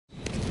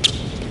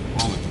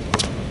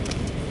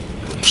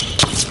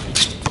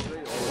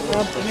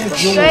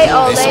Straight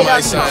all day.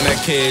 Somebody sign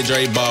that kid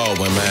Dre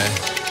Baldwin, man.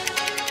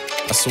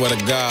 I swear to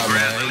God,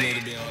 man. He need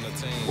to be on the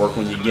team. Work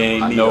on your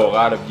game. I know a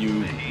lot of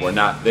you were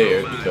not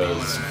there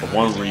because, for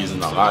one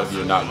reason, a lot of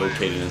you are not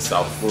located in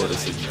South Florida,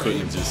 so you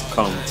couldn't just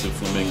come to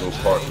Flamingo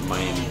Park in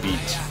Miami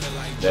Beach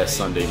that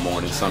Sunday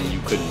morning. Some of you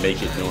couldn't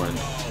make it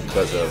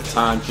because of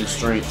time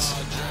constraints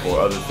or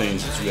other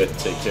things that you had to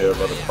take care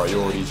of, other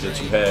priorities that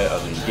you had,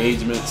 other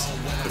engagements.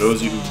 For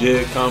those of you who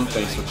did come,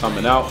 thanks for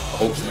coming out.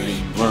 Hopefully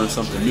you learned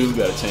something new,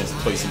 got a chance to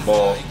play some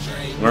ball,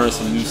 learn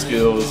some new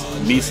skills,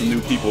 meet some new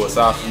people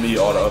aside from me,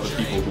 all the other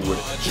people who were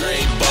Dre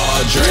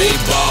Ball,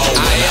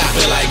 I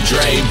feel like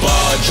Dre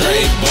Ball,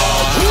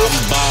 I'm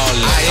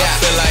ballin'. I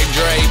feel like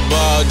Dre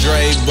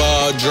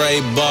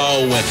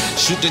Baldwin.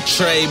 Shoot the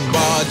Trey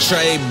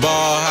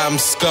ball, I'm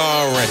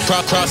scoring.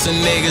 Crossing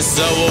niggas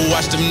over,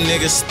 watch them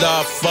niggas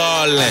start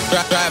falling.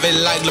 Drive it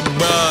like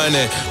LeBron,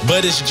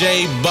 but it's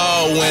J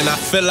Baldwin. I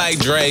feel like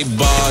Dre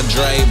Baldwin.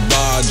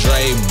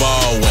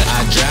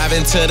 I drive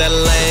into the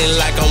lane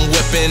like I'm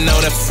whipping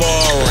on a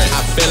foreign.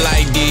 I feel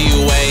like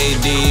D-Way,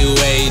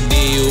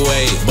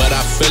 but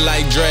I feel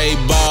like Dre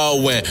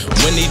Baldwin.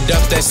 When he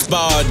ducked that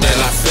spot, then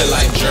I feel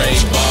like Dre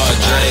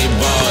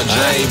Baldwin. I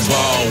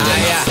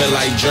feel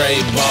like Dre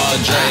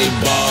Baldwin. I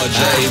feel like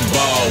Dre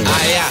Baldwin. I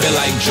feel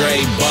like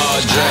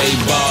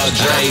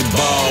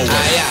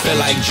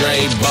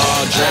Dre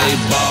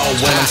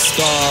Baldwin when I'm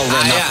scoring. I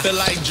feel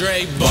like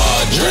Dre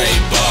Baldwin. I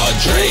feel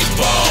like Dre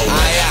Baldwin. I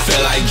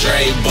feel like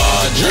Dre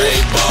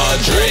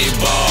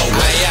Baldwin. I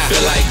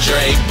feel like Dre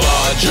Baldwin.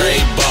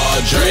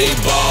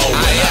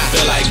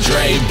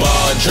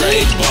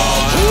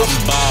 I'm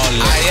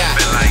ballin'. I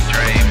feel like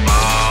Dre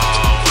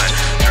Baldwin.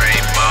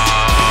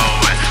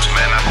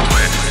 Man, I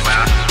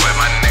swear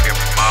my nigga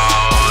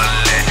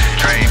ballin'.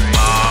 Dre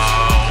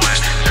Baldwin.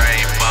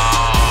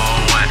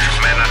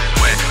 Man, I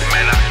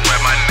swear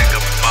my nigga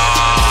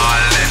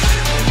ballin'.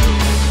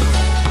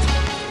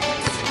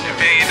 If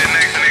he ain't the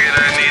next nigga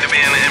that need to be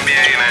in the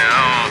NBA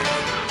now,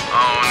 I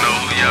don't know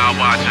who y'all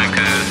watching,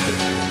 cause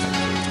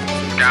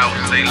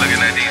scouts, they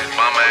looking at these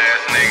bum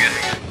ass niggas.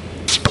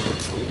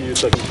 Give you a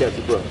second to catch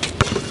your breath.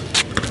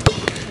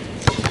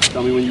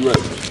 Tell me when you're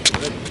ready.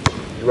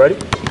 You ready?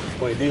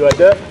 Point D like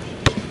that.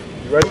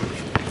 You ready?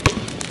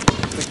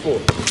 6-4.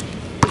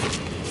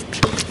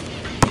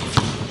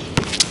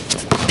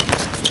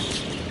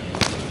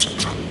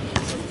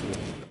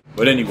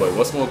 But anyway,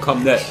 what's going to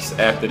come next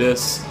after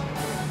this?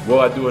 Will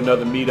I do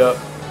another meetup?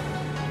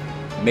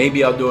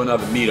 Maybe I'll do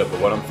another meetup, but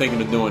what I'm thinking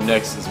of doing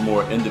next is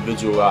more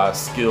individualized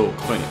skill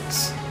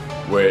clinics,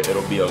 where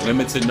it'll be a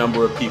limited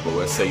number of people,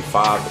 let's say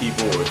 5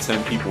 people or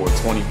 10 people or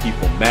 20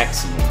 people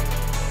maximum,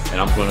 and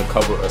I'm going to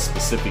cover a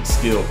specific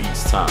skill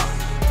each time.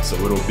 So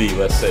it'll be,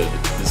 let's say,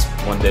 this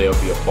one day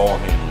it'll be a ball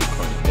handling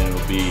clinic, then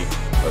it'll be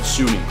a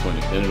shooting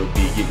clinic, then it'll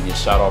be getting your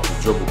shot off the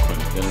dribble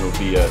clinic, then it'll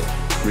be a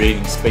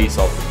creating space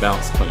off the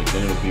bounce clinic,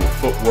 then it'll be a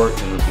footwork,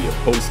 then it'll be a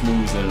post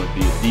moves, then it'll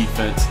be a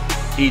defense.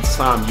 Each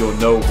time you'll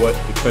know what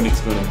the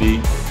clinic's going to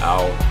be.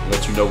 I'll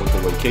let you know what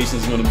the location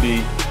is going to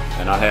be,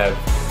 and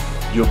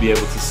you'll be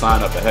able to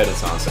sign up ahead of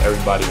time, so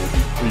everybody will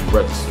be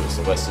pre-registered.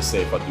 So let's just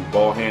say if I do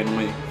ball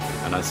handling,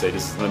 and I say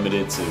this is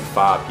limited to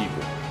 5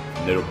 people,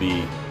 and it'll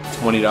be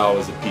 $20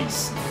 a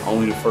piece.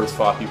 Only the first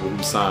 5 people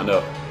who sign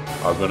up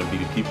are going to be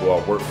the people I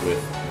work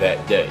with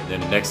that day. Then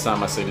the next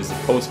time I say this is a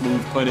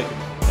post-move clinic,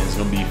 and it's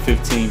going to be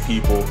 15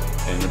 people,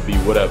 and it'll be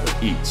whatever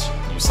each.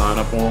 You sign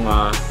up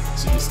online,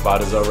 so your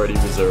spot is already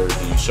reserved,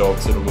 and you show up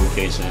to the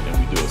location, and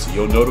we do it. So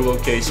you'll know the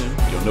location,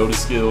 you'll know the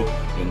skill,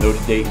 you'll know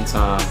the date and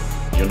time,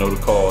 you'll know the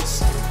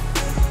cost.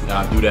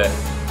 Now I do that,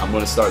 I'm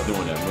going to start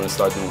doing that. I'm going to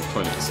start doing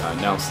clinics. I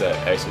announced that,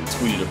 actually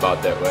tweeted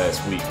about that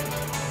last week.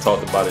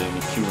 Talked about it in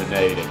the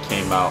Q&A that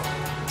came out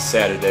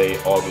Saturday,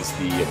 August I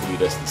believe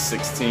that's the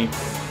 16th.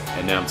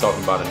 And now I'm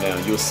talking about it now.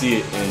 You'll see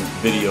it in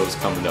videos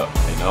coming up.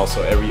 And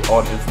also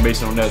all the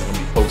information on that is going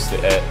to be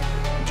posted at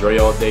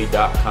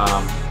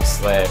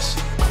dreallday.com/clinics.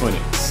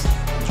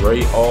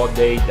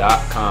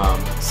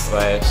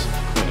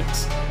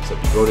 dreallday.com/clinics. So if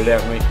you go to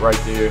that link right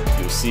there,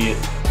 you'll see it.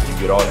 You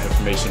get all the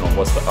information on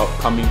what's the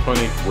upcoming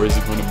clinic, where is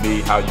it going to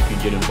be, how you can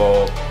get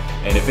involved.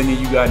 And if any of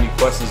you got any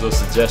questions or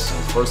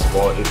suggestions, first of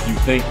all, if you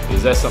think,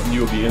 is that something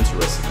you would be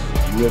interested in?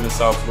 If you live in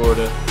South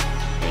Florida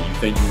and you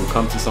think you would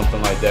come to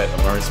something like that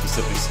and learn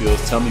specific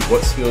skills, tell me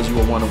what skills you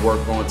would want to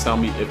work on. Tell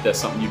me if that's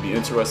something you'd be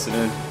interested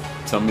in.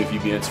 Tell me if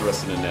you'd be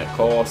interested in that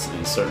cost,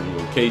 in certain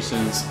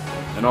locations,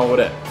 and all of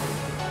that.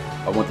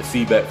 I want the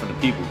feedback from the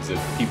people, because if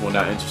people are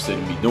not interested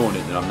in me doing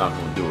it, then I'm not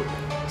going to do it.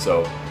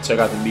 So check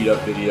out the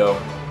meetup video.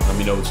 Let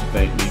me know what you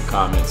think. Leave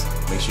comments.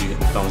 Make sure you hit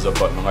the thumbs up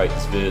button, like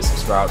this video,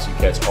 subscribe so you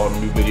catch all the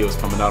new videos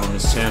coming out on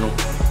this channel.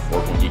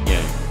 Work on your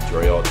game.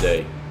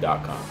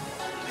 DreAllDay.com.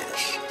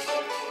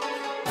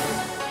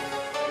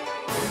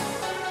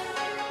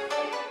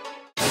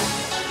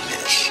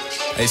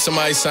 Hey,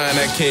 somebody sign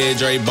that kid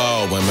Dre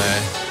Baldwin,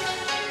 man.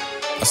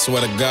 I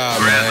swear to God,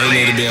 man, he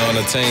need to be on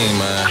the team,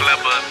 man.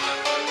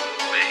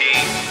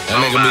 That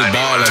nigga be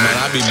ballin', man.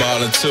 I be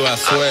ballin' too, I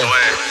swear.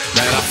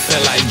 Man, I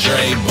feel like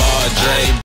Dre